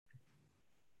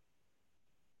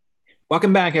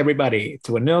Welcome back, everybody,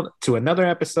 to another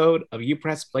episode of You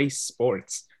Press Play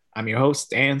Sports. I'm your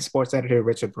host and sports editor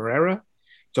Richard Pereira.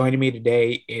 Joining me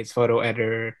today is photo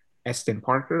editor Eston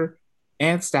Parker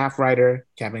and staff writer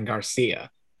Kevin Garcia.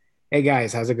 Hey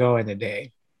guys, how's it going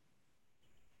today?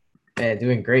 Man,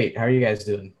 doing great. How are you guys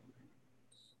doing?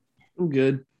 I'm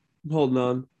good. I'm holding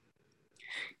on.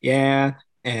 Yeah,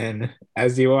 and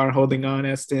as you are holding on,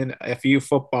 Eston, FU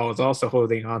football is also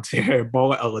holding on to their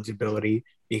bowl eligibility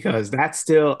because that's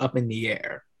still up in the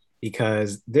air.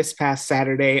 Because this past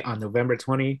Saturday on November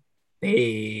 20,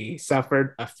 they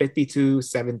suffered a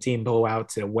 52-17 blowout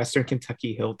to the Western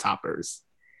Kentucky Hilltoppers.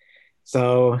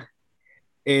 So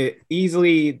it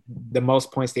easily the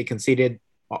most points they conceded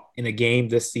in a game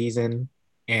this season.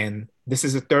 And this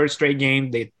is the third straight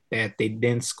game that they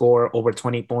didn't score over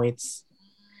 20 points.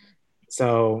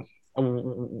 So,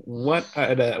 what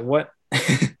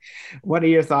what are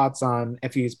your thoughts on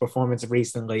FU's performance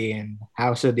recently, and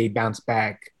how should they bounce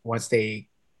back once they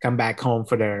come back home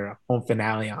for their home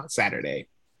finale on Saturday?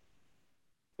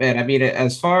 Man, I mean,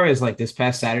 as far as like this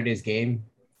past Saturday's game,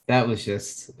 that was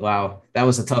just wow. That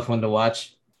was a tough one to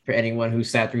watch for anyone who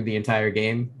sat through the entire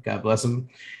game. God bless him.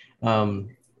 Um,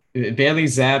 Bailey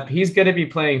Zapp, he's gonna be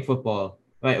playing football.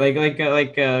 Like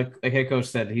head coach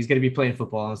said, he's gonna be playing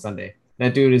football on Sunday.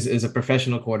 That dude is a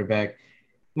professional quarterback.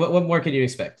 What more can you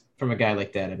expect from a guy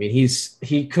like that? I mean,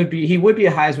 he would be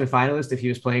a Heisman finalist if he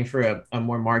was playing for a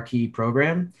more marquee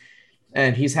program,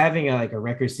 and he's having like a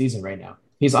record season right now.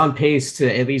 He's on pace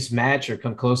to at least match or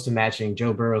come close to matching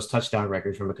Joe Burrow's touchdown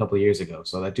record from a couple of years ago.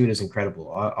 So that dude is incredible.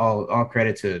 All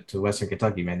credit to Western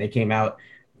Kentucky, man. They came out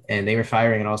and they were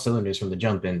firing on all cylinders from the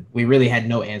jump, and we really had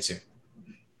no answer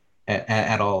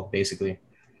at all, basically.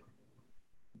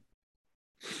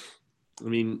 I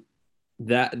mean,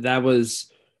 that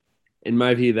was, in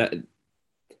my view, that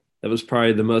was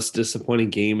probably the most disappointing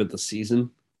game of the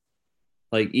season.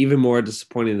 Like even more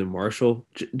disappointing than Marshall,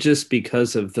 just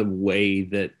because of the way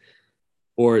that,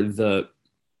 or the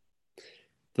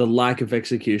lack of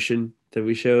execution that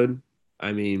we showed.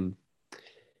 I mean,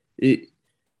 it,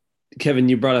 Kevin,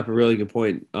 you brought up a really good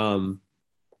point.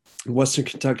 Western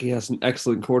Kentucky has an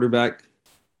excellent quarterback,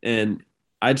 and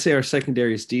I'd say our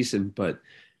secondary is decent, but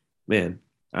man,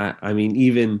 I mean,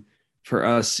 even for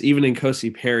us, even in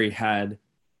Kosi Perry had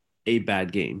a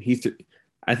bad game.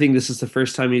 I think this is the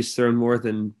first time he's thrown more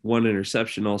than one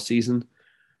interception all season.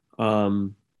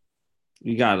 Um,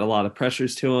 you got a lot of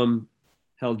pressures to him.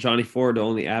 Held Johnny Ford to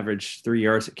only average 3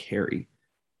 yards a carry.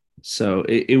 So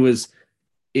it was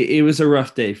a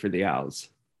rough day for the Owls.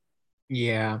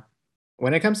 Yeah,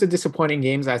 when it comes to disappointing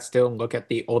games, I still look at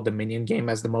the Old Dominion game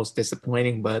as the most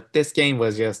disappointing. But this game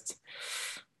was just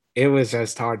it was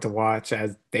just hard to watch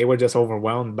as they were just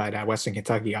overwhelmed by that Western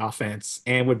Kentucky offense.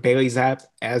 And with Bailey Zapp,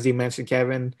 as you mentioned,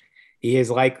 Kevin, he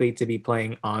is likely to be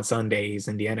playing on Sundays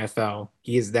in the NFL.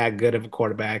 He is that good of a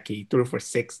quarterback. He threw for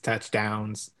 6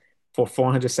 touchdowns for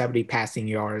 470 passing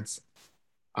yards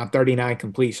on 39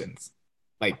 completions.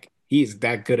 Like, he's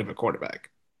that good of a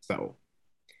quarterback. So,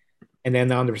 and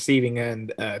then on the receiving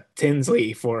end,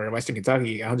 Tinsley for Western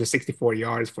Kentucky, 164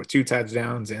 yards for 2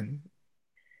 touchdowns, and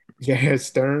Jared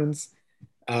Stearns,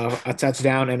 a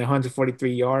touchdown and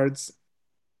 143 yards.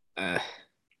 Uh,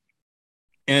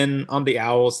 and on the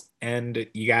Owls, and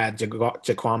you got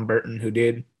Jaquan Burton who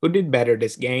did better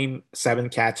this game, 7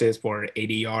 catches for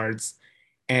 80 yards,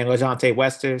 and LaJohntay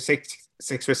Wester, six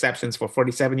receptions for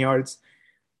 47 yards,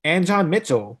 and John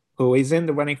Mitchell, who is in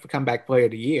the running for comeback player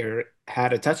of the year,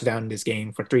 had a touchdown in this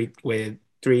game for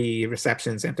three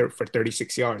receptions and for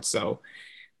 36 yards. So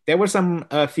there were some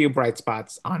a few bright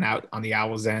spots on the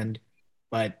Owls end,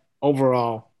 but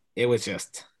overall it was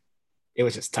just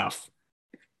tough.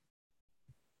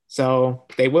 So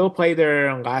they will play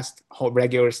their last whole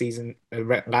regular season,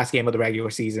 last game of the regular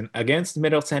season against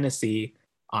Middle Tennessee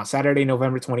on Saturday,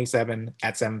 November 27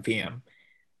 at 7 p.m.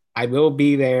 I will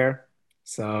be there,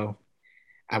 so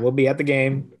I will be at the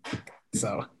game.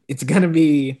 So it's gonna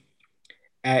be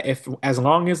if as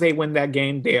long as they win that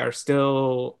game, they are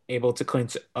still able to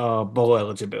clinch bowl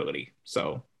eligibility.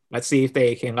 So let's see if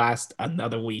they can last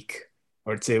another week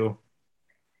or two.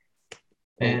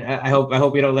 And I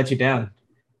hope we don't let you down.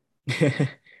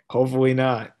 Hopefully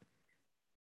not.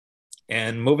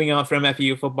 And moving on from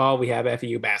FU football, we have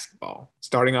FU basketball.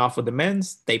 Starting off with the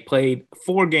men's, they played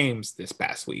 4 games this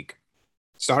past week.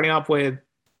 Starting off with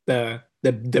the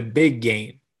big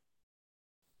game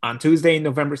on Tuesday,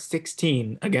 November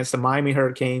 16, against the Miami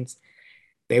Hurricanes.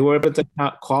 They were able to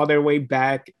claw their way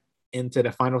back into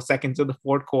the final seconds of the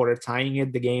fourth quarter, tying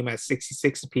it the game at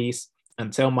 66 apiece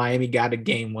until Miami got a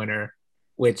game winner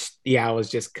which the Owls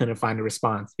just couldn't find a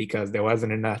response because there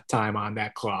wasn't enough time on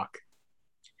that clock.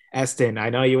 Eston,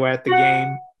 I know you were at the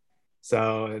game,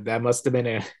 so that must have been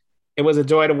it was a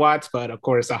joy to watch, but of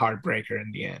course a heartbreaker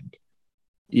in the end.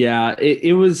 Yeah,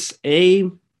 it was we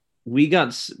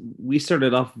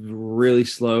started off really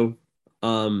slow.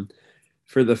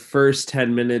 For the first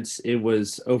 10 minutes, it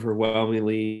was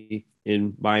overwhelmingly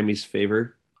in Miami's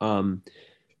favor.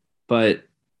 But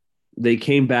they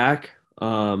came back,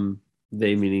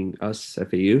 they meaning us,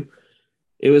 FAU.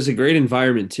 It was a great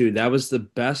environment too. That was the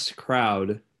best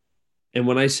crowd. And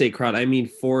when I say crowd, I mean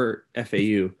for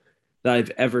FAU that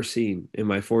I've ever seen in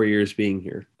my 4 years being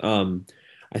here.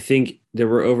 I think there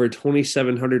were over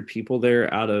 2,700 people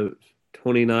there out of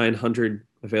 2,900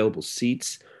 available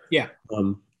seats. Yeah.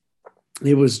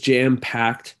 It was jam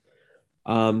packed.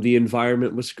 The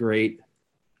environment was great.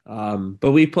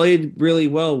 But we played really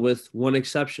well with one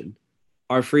exception,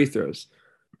 our free throws.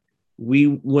 We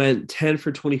went 10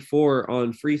 for 24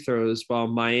 on free throws while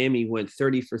Miami went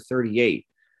 30 for 38.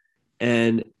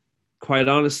 And quite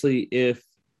honestly, if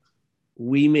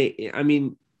we made, I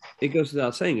mean, it goes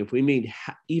without saying, if we made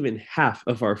even half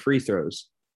of our free throws,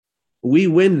 we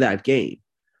win that game.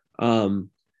 And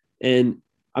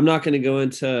I'm not going to go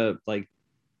into like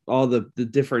all the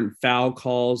different foul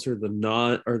calls or the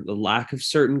lack of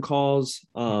certain calls.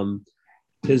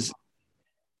 Because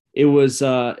it was,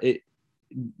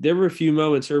 there were a few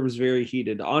moments where it was very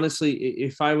heated. Honestly,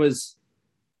 if I was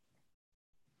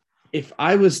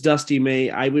Dusty May,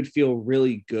 I would feel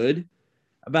really good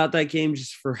about that game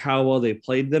just for how well they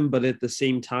played them. But at the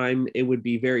same time, it would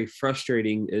be very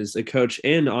frustrating as a coach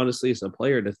and honestly as a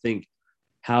player to think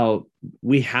how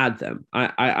we had them.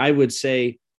 I would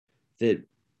say that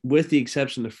with the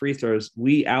exception of free throws,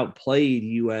 we outplayed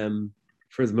UM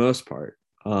for the most part.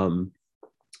 I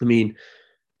mean,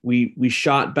 we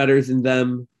shot better than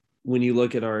them when you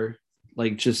look at our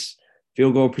like just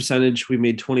field goal percentage. We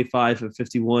made 25 of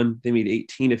 51. They made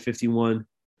 18 of 51.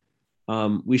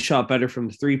 We shot better from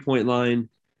the 3-point line.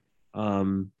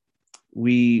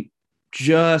 We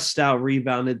just out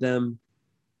rebounded them.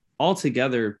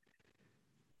 Altogether,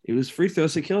 it was free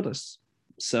throws that killed us.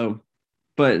 So,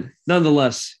 but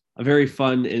nonetheless, a very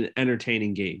fun and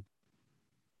entertaining game.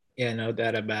 Yeah, no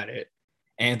doubt about it.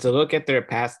 And to look at their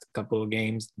past couple of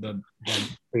games, the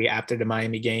three after the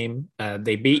Miami game,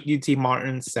 they beat UT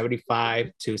Martin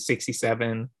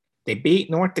 75-67. They beat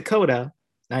North Dakota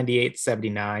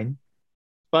 98-79,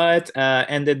 but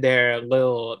ended their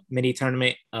little mini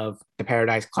tournament of the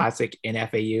Paradise Classic in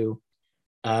FAU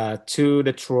to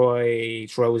the Troy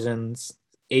Trojans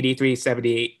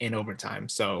 83-78 in overtime.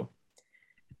 So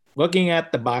looking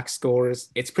at the box scores,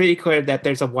 it's pretty clear that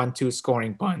there's a 1-2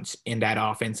 scoring punch in that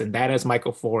offense, and that is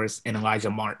Michael Forrest and Elijah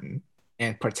Martin,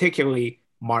 and particularly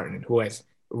Martin, who has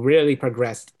really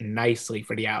progressed nicely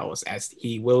for the Owls as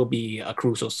he will be a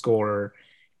crucial scorer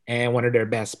and one of their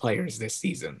best players this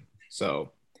season.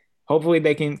 So hopefully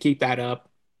they can keep that up.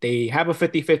 They have a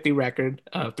 50-50 record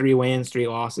of 3 wins, 3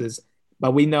 losses,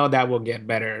 but we know that will get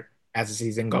better as the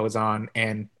season goes on.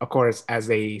 And of course, as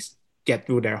they get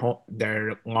through their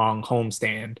long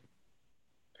homestand.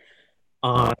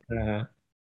 On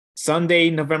Sunday,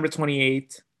 November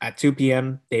 28th at 2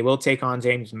 p.m., they will take on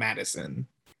James Madison.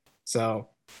 So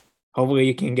hopefully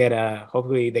they can get a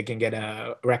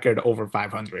record over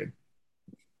 500.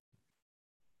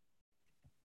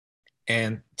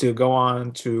 And to go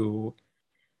on to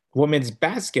women's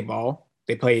basketball,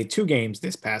 they played 2 games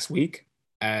this past week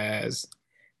as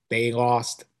they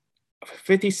lost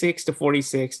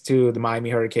 56-46 to the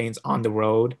Miami Hurricanes on the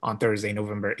road on Thursday,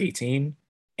 November 18,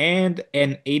 and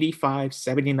an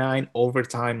 85-79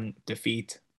 overtime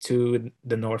defeat to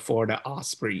the North Florida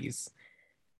Ospreys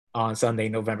on Sunday,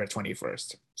 November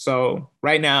 21st. So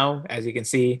right now, as you can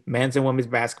see, men's and women's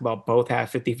basketball both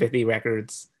have 50-50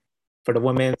 records. For the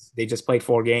women's, they just played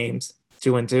 4 games,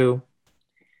 2-2.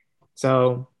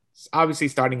 So it's obviously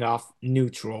starting off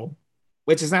neutral,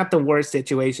 which is not the worst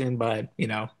situation, but, you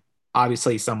know,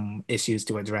 obviously some issues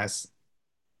to address.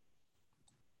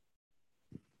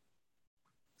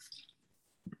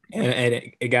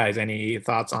 And guys, any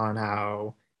thoughts on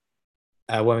how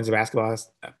women's basketball has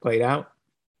played out?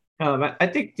 I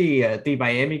think the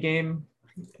Miami game,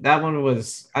 that one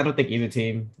was, I don't think either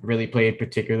team really played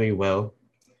particularly well.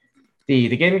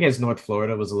 The game against North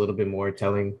Florida was a little bit more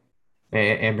telling.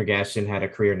 Amber Gaston had a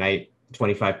career night,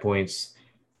 25 points,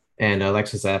 and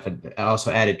Alexis F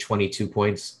also added 22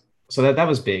 points. So that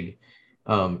was big.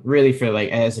 Really for like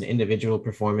as an individual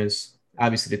performance,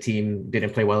 obviously the team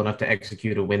didn't play well enough to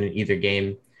execute a win in either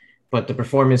game, but the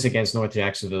performance against North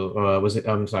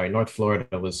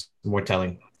Florida was more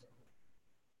telling.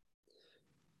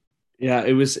 Yeah,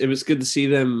 it was good to see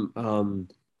them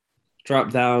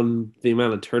drop down the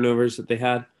amount of turnovers that they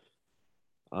had.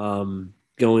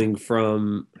 Going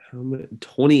from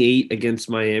 28 against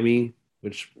Miami,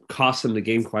 which cost them the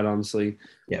game, quite honestly,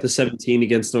 Yeah. to 17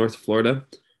 against North Florida.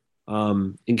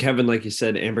 And Kevin, like you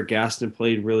said, Amber Gaston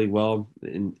played really well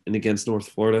in against North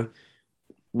Florida.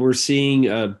 We're seeing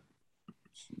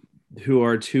who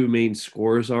our two main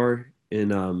scorers are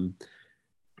in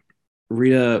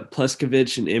Rita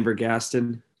Pleskovich and Amber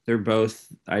Gaston. They're both,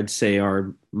 I'd say,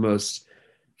 our most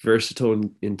versatile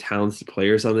and talented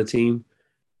players on the team.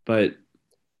 But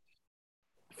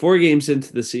 4 games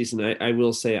into the season, I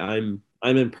will say I'm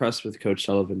impressed with Coach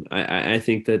Sullivan. I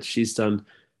think that she's done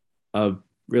a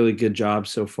really good job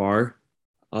so far,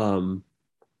 um,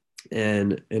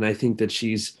 and I think that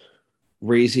she's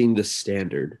raising the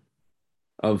standard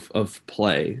of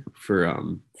play for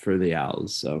the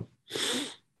Owls. So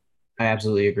I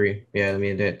absolutely agree. Yeah, I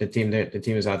mean the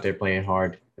team is out there playing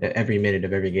hard every minute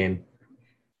of every game.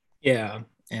 Yeah,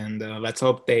 and let's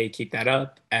hope they keep that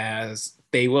up as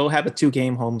they will have a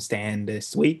 2-game homestand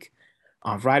this week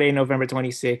on Friday, November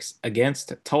 26th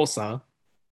against Tulsa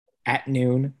at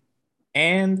noon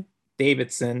and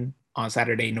Davidson on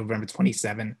Saturday, November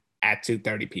 27th at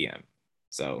 2:30 p.m.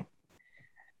 So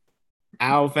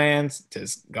Owl fans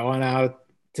just going out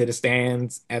to the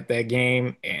stands at that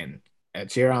game and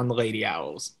cheer on the Lady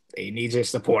Owls. They need your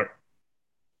support.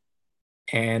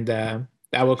 And that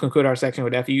will conclude our section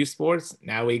with FU Sports.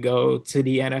 Now we go to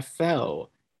the NFL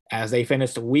as they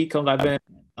finished week 11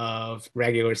 of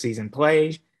regular season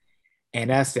play. And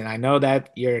Eston, I know that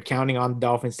you're counting on the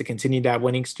Dolphins to continue that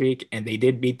winning streak, and they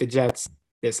did beat the Jets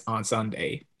this on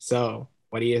Sunday. So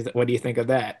what do you think of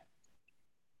that?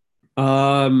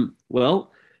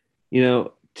 well,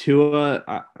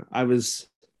 Tua, I was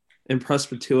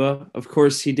impressed with Tua. Of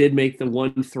course, he did make the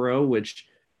one throw, which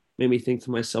made me think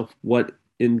to myself, what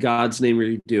in God's name are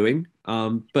you doing?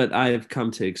 But I have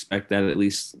come to expect that at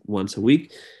least once a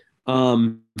week.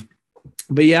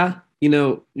 But yeah,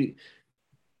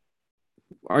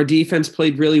 our defense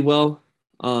played really well.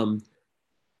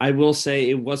 I will say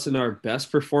it wasn't our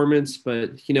best performance,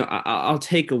 but I'll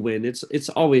take a win. It's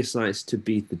always nice to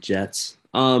beat the Jets.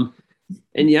 And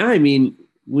yeah, I mean,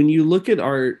 when you look at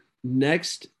our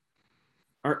next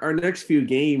few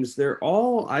games, they're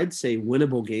all, I'd say,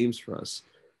 winnable games for us.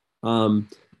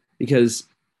 Because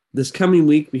this coming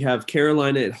week we have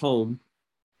Carolina at home,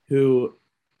 who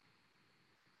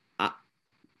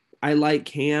I like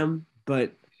Cam,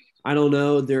 but I don't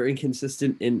know. They're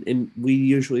inconsistent, and we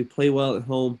usually play well at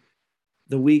home.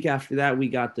 The week after that, we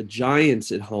got the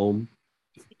Giants at home.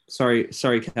 Sorry,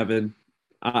 Kevin.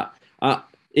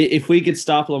 If we could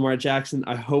stop Lamar Jackson,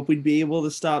 I hope we'd be able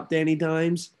to stop Danny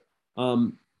Dimes.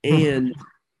 And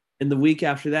the week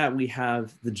after that, we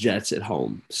have the Jets at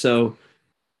home. So,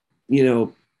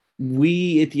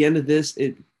 we at the end of this,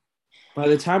 by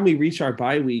the time we reach our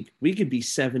bye week, we could be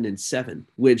 7-7,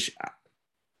 which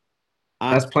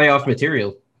That's playoff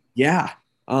material. Yeah.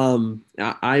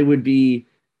 I would be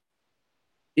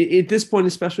at this point,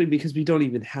 especially because we don't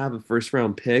even have a first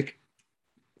round pick.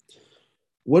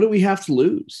 What do we have to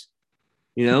lose?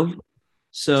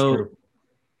 So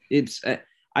it's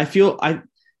I feel I'm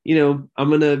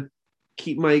gonna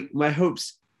keep my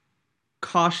hopes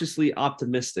cautiously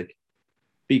optimistic,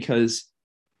 because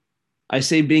I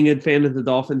say being a fan of the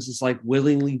Dolphins is like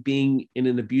willingly being in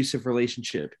an abusive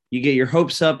relationship. You get your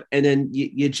hopes up, and then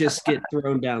you just get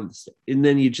thrown down, and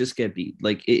then you just get beat.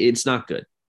 Like it's not good.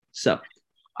 So,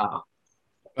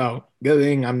 well, good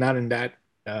thing I'm not in that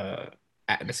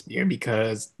atmosphere,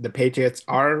 because the Patriots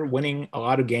are winning a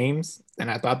lot of games than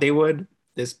I thought they would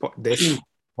this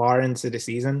far into the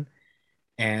season,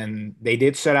 and they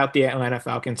did shut out the Atlanta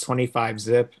Falcons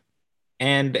 25-0.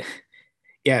 And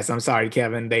yes, I'm sorry,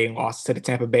 Kevin. They lost to the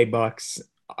Tampa Bay Bucks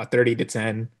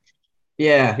 30-10.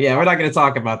 Yeah, we're not going to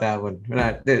talk about that one. We're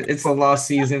not. It's a lost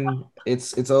season.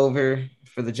 It's over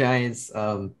for the Giants.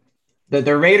 The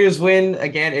Raiders win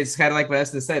again. It's kind of like what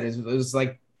Eston said. It was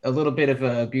like a little bit of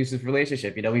an abusive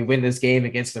relationship. We win this game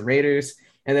against the Raiders,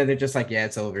 and then they're just like, yeah,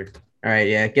 it's over. All right,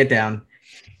 yeah, get down.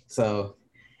 So,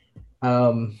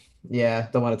 yeah,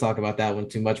 don't want to talk about that one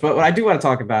too much. But what I do want to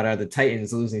talk about are the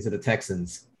Titans losing to the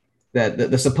Texans.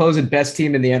 The supposed best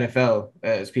team in the NFL,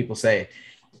 as people say,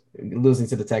 losing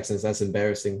to the Texans. That's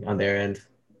embarrassing on their end.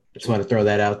 Just want to throw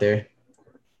that out there.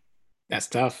 That's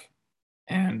tough.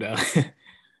 And let's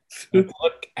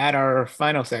look at our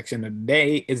final section of the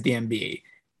day is the NBA.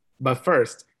 But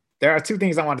first, there are two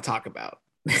things I want to talk about.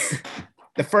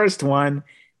 The first one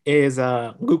is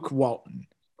Luke Walton,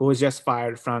 who was just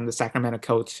fired from the Sacramento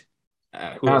coach,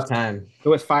 who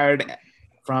was fired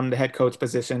from the head coach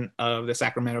position of the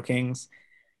Sacramento Kings.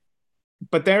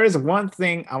 But there is one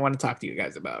thing I want to talk to you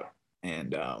guys about.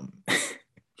 And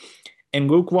in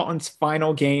Luke Walton's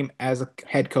final game as a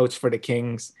head coach for the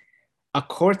Kings, a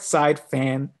courtside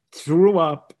fan threw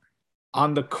up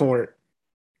on the court.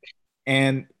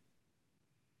 And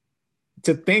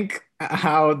to think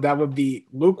how that would be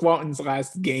Luke Walton's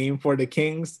last game for the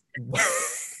Kings.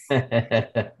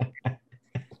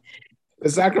 The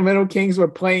Sacramento Kings were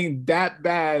playing that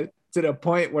bad to the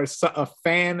point where a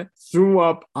fan threw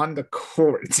up on the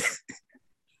court.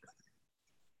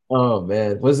 Oh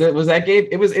man, was that game?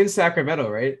 It was in Sacramento,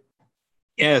 right?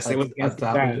 Yes, it was against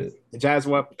the Jazz. The Jazz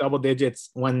were up double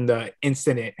digits when the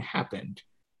incident happened.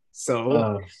 So,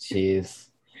 oh jeez,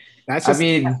 that's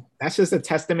just a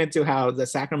testament to how the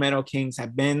Sacramento Kings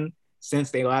have been since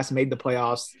they last made the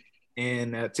playoffs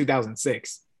in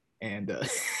 2006. And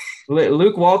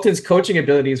Luke Walton's coaching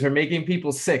abilities were making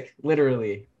people sick,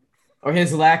 literally, or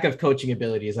his lack of coaching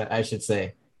abilities, I should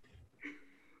say.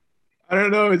 I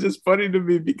don't know. It's just funny to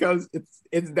me because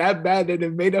it's that bad that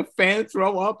it made a fan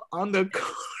throw up on the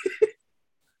court.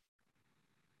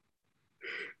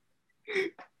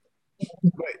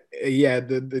 But yeah,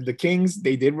 the Kings,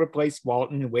 they did replace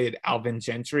Walton with Alvin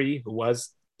Gentry, who was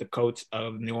the coach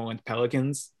of New Orleans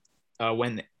Pelicans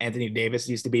when Anthony Davis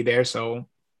used to be there. So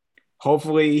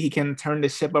hopefully he can turn the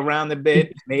ship around a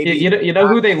bit. Maybe you know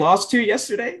who they lost to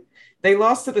yesterday? They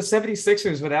lost to the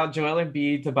 76ers without Joel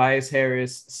Embiid, Tobias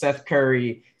Harris, Seth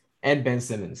Curry, and Ben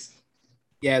Simmons.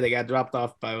 Yeah, they got dropped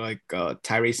off by like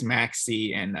Tyrese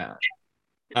Maxey and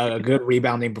a good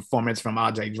rebounding performance from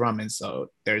Andre Drummond. So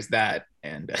there's that.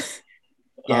 And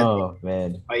yeah, oh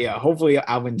man. But yeah, hopefully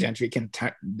Alvin Gentry can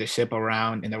turn the ship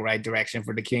around in the right direction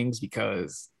for the Kings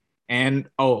and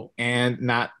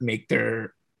not make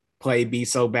their play be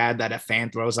so bad that a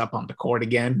fan throws up on the court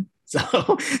again.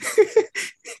 So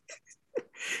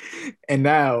and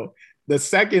now the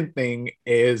second thing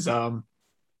is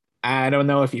I don't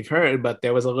know if you've heard, but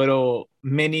there was a little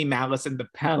mini Malice in the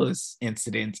Palace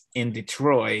incident in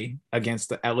Detroit against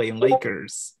the LA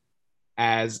Lakers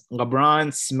as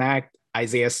LeBron smacked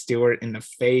Isaiah Stewart in the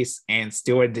face, and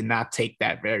Stewart did not take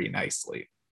that very nicely.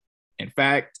 In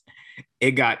fact,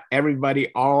 it got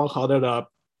everybody all huddled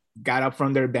up, got up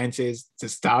from their benches to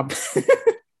stop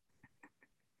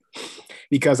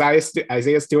because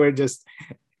Isaiah Stewart just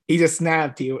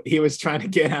snapped. He was trying to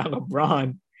get out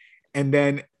LeBron. And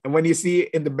then when you see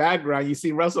in the background, you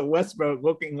see Russell Westbrook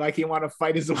looking like he want to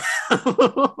fight as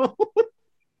well.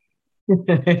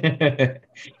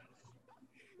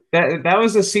 That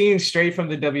was a scene straight from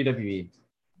the WWE.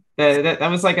 That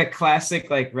was like a classic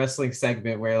like wrestling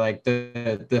segment where like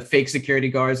the fake security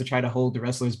guards are trying to hold the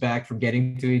wrestlers back from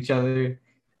getting to each other.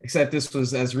 Except this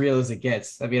was as real as it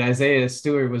gets. I mean, Isaiah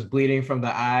Stewart was bleeding from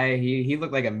the eye. He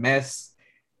looked like a mess.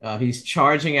 He's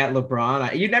charging at LeBron.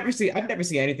 I've never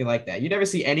seen anything like that. You never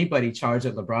see anybody charge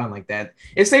at LeBron like that.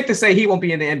 It's safe to say he won't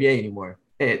be in the NBA anymore.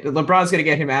 LeBron's going to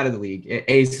get him out of the league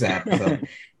ASAP. So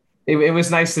it was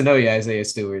nice to know you, Isaiah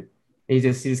Stewart. He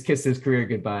just kissed his career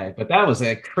goodbye. But that was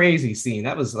a crazy scene.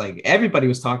 That was like everybody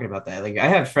was talking about that. Like I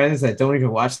have friends that don't even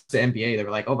watch the NBA. They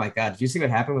were like, "Oh my God, did you see what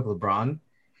happened with LeBron?"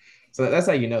 So that's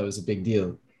how you know it was a big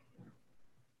deal.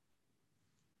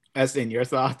 As in your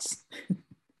thoughts?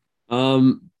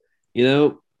 You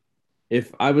know,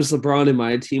 if I was LeBron and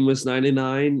my team was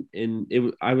 99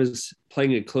 and I was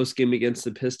playing a close game against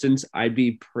the Pistons, I'd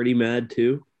be pretty mad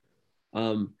too.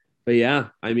 But yeah,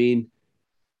 I mean,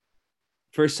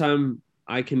 first time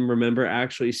I can remember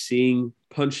actually seeing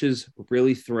punches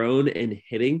really thrown and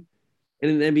hitting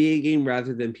in an NBA game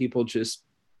rather than people just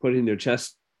putting their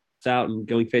chests out and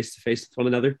going face to face with one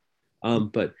another.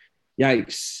 But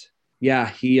yikes. Yeah,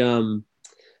 he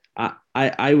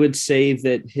I would say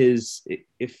that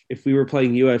if we were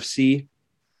playing UFC,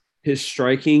 his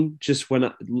striking just went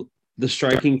up. The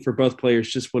striking for both players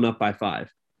just went up by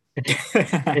 5.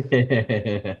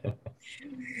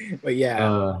 But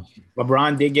yeah,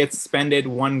 LeBron did get suspended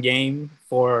 1 game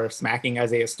for smacking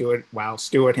Isaiah Stewart, while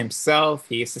Stewart himself,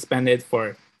 he is suspended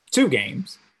for 2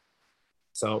 games.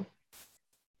 So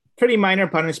pretty minor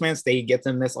punishments. They get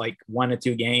to miss like 1 or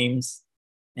 2 games.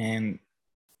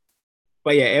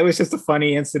 But yeah, it was just a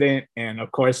funny incident. And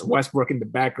of course, Westbrook in the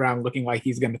background looking like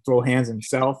he's going to throw hands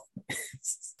himself.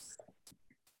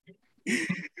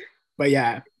 But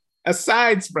yeah,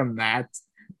 aside from that,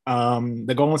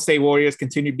 the Golden State Warriors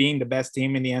continue being the best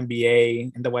team in the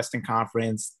NBA in the Western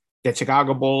Conference. The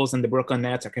Chicago Bulls and the Brooklyn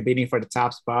Nets are competing for the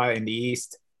top spot in the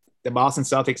East. The Boston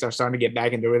Celtics are starting to get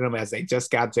back into rhythm as they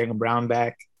just got Jaylen Brown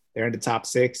back. They're in the top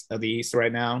 6 of the East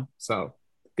right now. So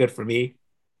good for me.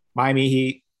 Miami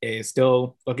Heat is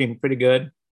still looking pretty good.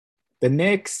 The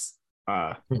Knicks,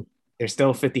 Hmm. they're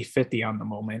still 50-50 on the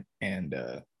moment and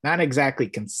not exactly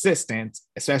consistent,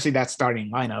 especially that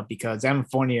starting lineup because Evan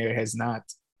Fournier has not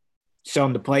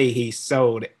shown the play he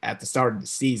showed at the start of the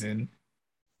season.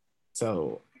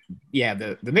 So, yeah,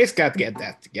 the Knicks got to get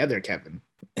that together, Kevin.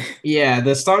 Yeah,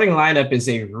 the starting lineup is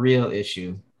a real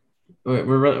issue. We're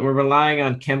relying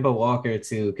on Kemba Walker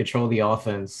to control the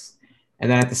offense. And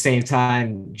then at the same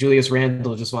time, Julius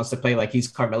Randle just wants to play like he's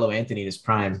Carmelo Anthony in his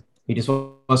prime. He just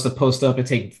wants to post up and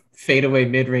take fadeaway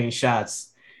mid-range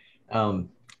shots. Um,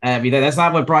 I mean, that's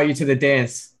not what brought you to the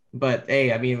dance. But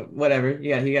hey, I mean, whatever. You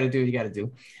got to do what you got to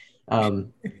do.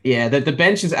 Um, yeah, the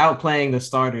bench is outplaying the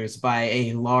starters by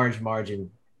a large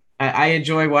margin. I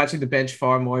enjoy watching the bench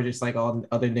far more, just like all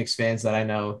other Knicks fans that I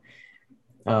know.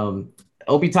 Um,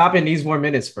 Obi Toppin needs more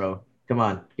minutes, bro. Come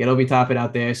on, get Obi Toppin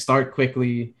out there. Start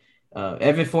quickly.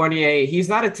 Evan Fournier, he's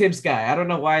not a Tibbs guy. I don't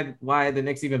know why the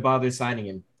Knicks even bothered signing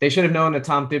him. They should have known that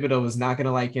Tom Thibodeau was not going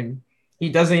to like him. He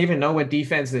doesn't even know what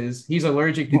defense is. He's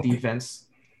allergic to defense.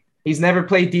 He's never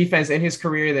played defense in his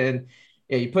career. Then,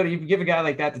 yeah, you give a guy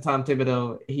like that to Tom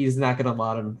Thibodeau, he's not going to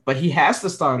laud him. But he has to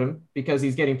start him because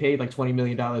he's getting paid like $20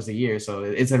 million a year. So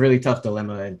it's a really tough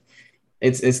dilemma, and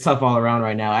it's tough all around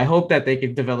right now. I hope that they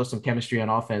can develop some chemistry on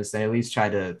offense and at least try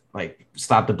to like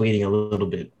stop the bleeding a little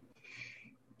bit.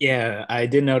 Yeah, I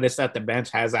did notice that the bench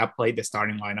has outplayed the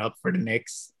starting lineup for the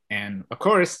Knicks. And of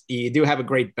course, you do have a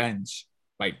great bench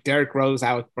like Derrick Rose,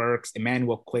 Alec Burks,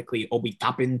 Emmanuel Quickly, Obi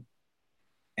Toppin.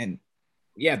 And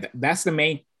yeah, that's the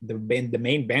main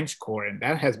bench core, and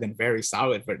that has been very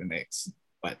solid for the Knicks.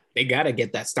 But they got to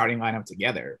get that starting lineup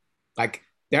together. Like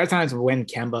there are times when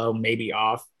Kemba may be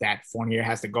off, that Fournier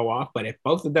has to go off. But if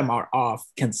both of them are off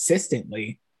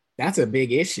consistently, that's a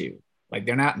big issue. Like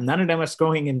none of them are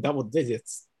scoring in double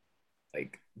digits.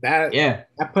 Like Yeah,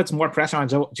 that puts more pressure on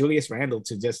Julius Randle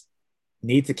to just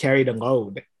need to carry the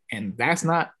load, and that's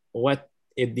not what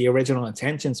the original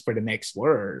intentions for the Knicks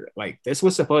were. Like this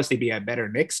was supposed to be a better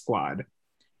Knicks squad,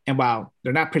 and while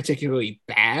they're not particularly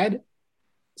bad,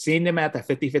 seeing them at the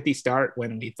 50-50 start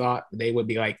when we thought they would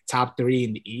be like top 3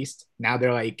 in the East, now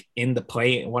they're like in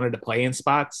the one of the play-in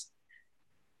spots.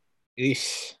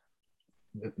 Eesh,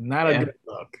 not a yeah. good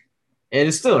look. It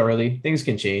is still early. Things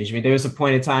can change. I mean, there was a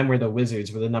point in time where the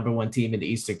Wizards were the number one team in the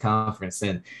Eastern Conference,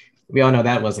 and we all know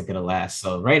that wasn't going to last.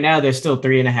 So right now, they're still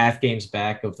 3.5 games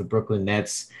back of the Brooklyn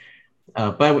Nets.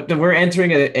 But we're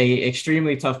entering a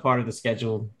extremely tough part of the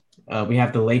schedule. We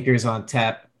have the Lakers on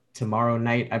tap tomorrow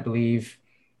night, I believe,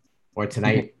 or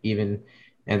tonight even.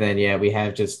 And then, yeah, we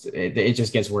have it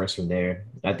just gets worse from there.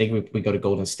 I think we go to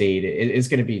Golden State. It's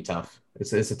going to be tough.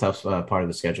 It's a tough part of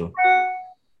the schedule.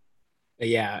 But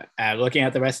yeah, looking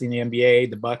at the rest of the NBA,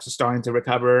 the Bucks are starting to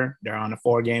recover. They're on a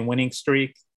 4-game winning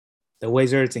streak. The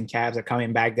Wizards and Cavs are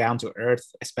coming back down to earth,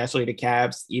 especially the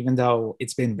Cavs, even though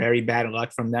it's been very bad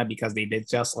luck from them because they did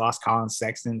just lost Colin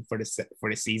Sexton for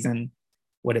the season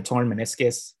with a torn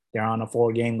meniscus. They're on a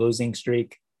 4-game losing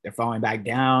streak. They're falling back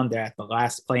down. They're at the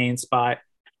last playing spot,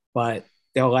 but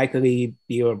they'll likely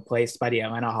be replaced by the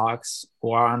Atlanta Hawks,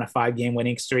 who are on a 5-game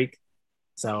winning streak.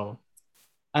 So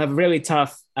a really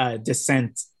tough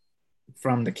descent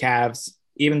from the Cavs,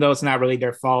 even though it's not really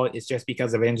their fault. It's just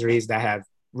because of injuries that have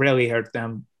really hurt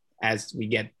them as they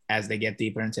get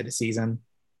deeper into the season.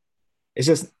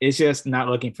 It's just not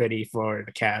looking pretty for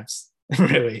the Cavs.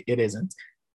 Really, it isn't.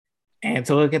 And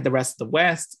to look at the rest of the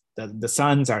West, the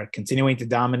Suns are continuing to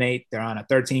dominate. They're on a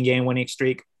 13-game winning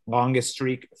streak, longest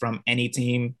streak from any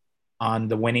team on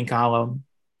the winning column.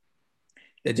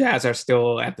 The Jazz are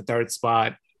still at the 3rd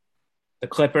spot. The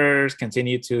Clippers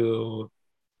continue to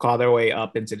claw their way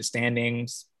up into the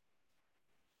standings.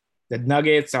 The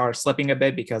Nuggets are slipping a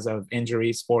bit because of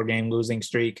injuries, 4-game losing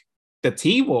streak. The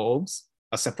T-Wolves,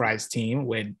 a surprise team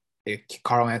with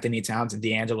Karl-Anthony Towns and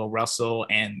D'Angelo Russell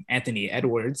and Anthony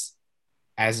Edwards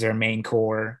as their main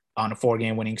core on a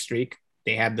 4-game winning streak.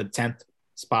 They have the 10th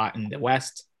spot in the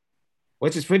West,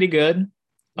 which is pretty good.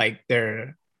 Like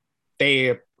they're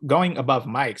going above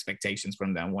my expectations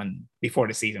from them before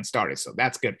the season started. So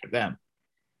that's good for them.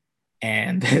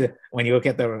 And when you look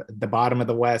at the bottom of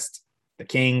the West, the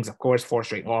Kings, of course, 4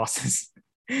 straight losses.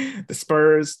 The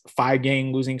Spurs,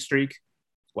 5-game losing streak.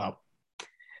 Well,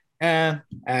 I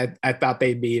thought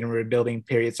they'd be in a rebuilding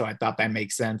period, so I thought that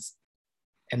makes sense.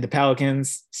 And the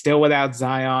Pelicans, still without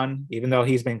Zion, even though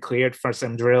he's been cleared for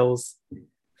some drills.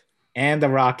 And the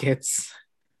Rockets,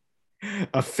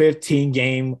 a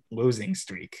 15-game losing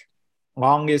streak.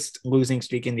 Longest losing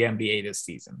streak in the NBA this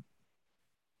season.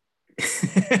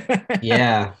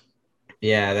 Yeah.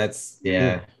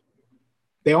 Yeah.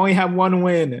 They only have 1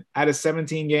 win out of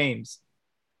 17 games.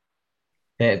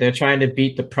 They're trying to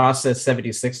beat the process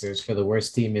 76ers for the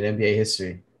worst team in NBA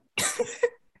history.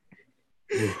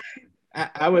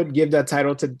 I would give that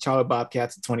title to the Charlotte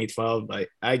Bobcats in 2012, but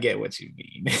I get what you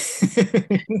mean.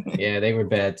 Yeah, they were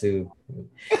bad too.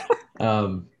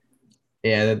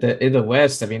 Yeah, in the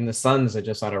West, I mean, the Suns are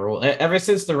just on a roll. Ever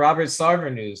since the Robert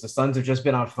Sarver news, the Suns have just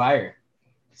been on fire.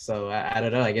 So I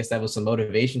don't know. I guess that was some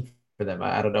motivation for them.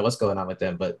 I don't know what's going on with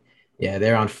them, but yeah,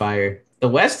 they're on fire. The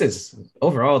West is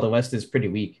overall, the West is pretty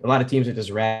weak. A lot of teams are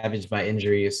just ravaged by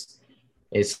injuries.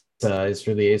 It's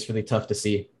really tough to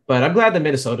see. But I'm glad that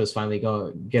Minnesota's finally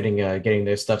getting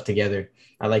their stuff together.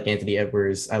 I like Anthony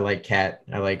Edwards. I like Cat.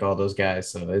 I like all those guys.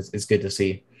 So it's good to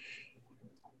see.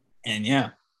 And yeah.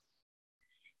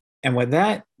 And with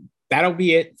that, that'll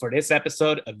be it for this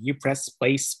episode of You Press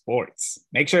Play Sports.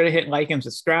 Make sure to hit like and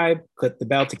subscribe. Click the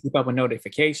bell to keep up with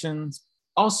notifications.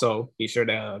 Also, be sure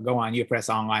to go on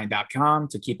upressonline.com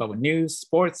to keep up with news,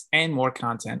 sports, and more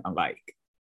content alike.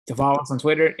 To follow us on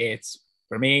Twitter, it's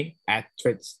for me at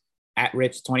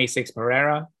Rich26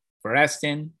 Pereira, for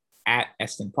Eston at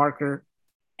Eston Parker,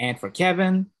 and for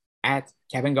Kevin at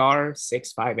Kevin Gar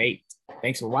 658.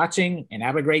 Thanks for watching and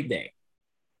have a great day.